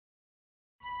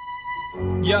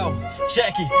Yo,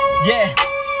 check it, yeah.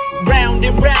 Round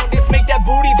and round, let's make that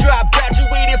booty drop.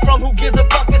 Graduated from who gives a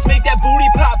fuck, let's make that booty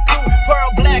pop. Cool,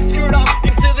 pearl black skirt up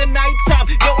into the nighttime.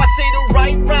 Yo, I say the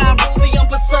right rhyme, only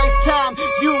unprecise time.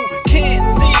 You can't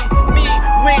see me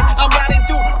when I'm riding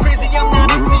through. Crazy, I'm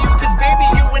not into you, cause baby,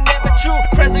 you were never true.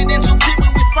 Presidential tip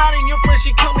when we sliding, your friend,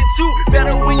 she coming too.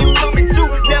 Better when you coming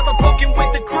too, never fucking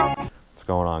with the crew. What's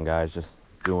going on, guys? Just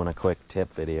doing a quick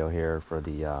tip video here for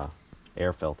the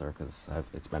air filter, because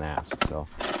it's been asked. So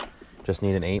just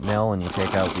need an 8mm, and you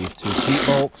take out these 2 seat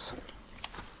bolts.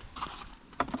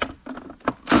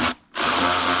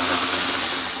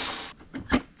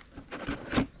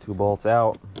 Two bolts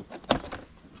out.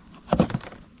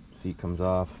 Seat comes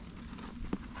off.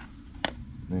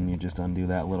 Then you just undo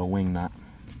that little wing nut.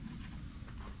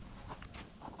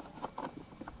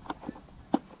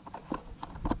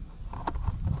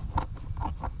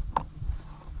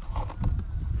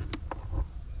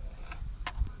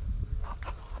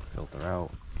 Filter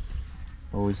out.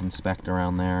 Always inspect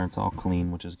around there. It's all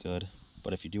clean, which is good.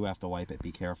 But if you do have to wipe it,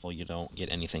 be careful you don't get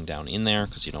anything down in there,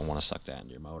 because you don't want to suck that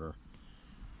into your motor.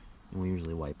 And we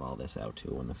usually wipe all this out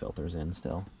too when the filter's in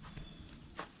still.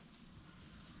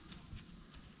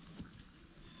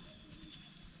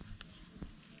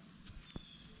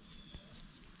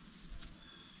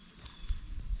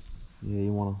 Yeah,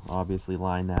 you want to obviously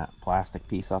line that plastic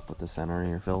piece up with the center of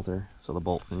your filter so the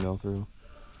bolt can go through.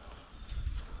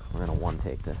 We're going to one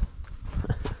take this.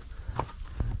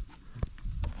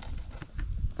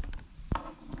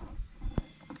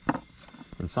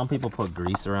 And some people put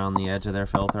grease around the edge of their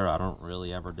filter. I don't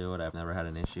really ever do it. I've never had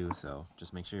an issue, so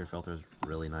just make sure your filter is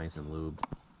really nice and lubed.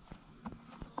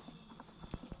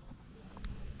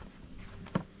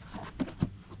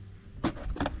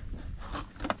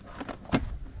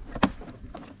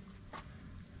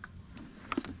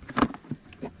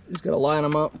 Just gotta line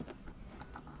them up.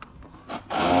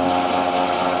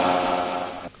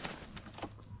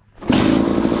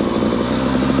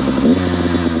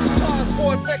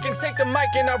 Take the mic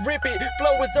and I rip it.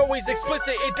 Flow is always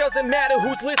explicit. It doesn't matter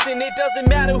who's listening. It doesn't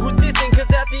matter who's dissing.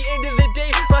 Cause at the end of the day,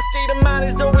 my state of mind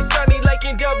is always sunny like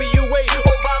in WA.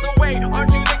 Oh, by the way,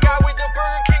 aren't you the guy with the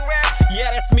Burger King rap? Yeah,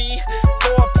 that's me.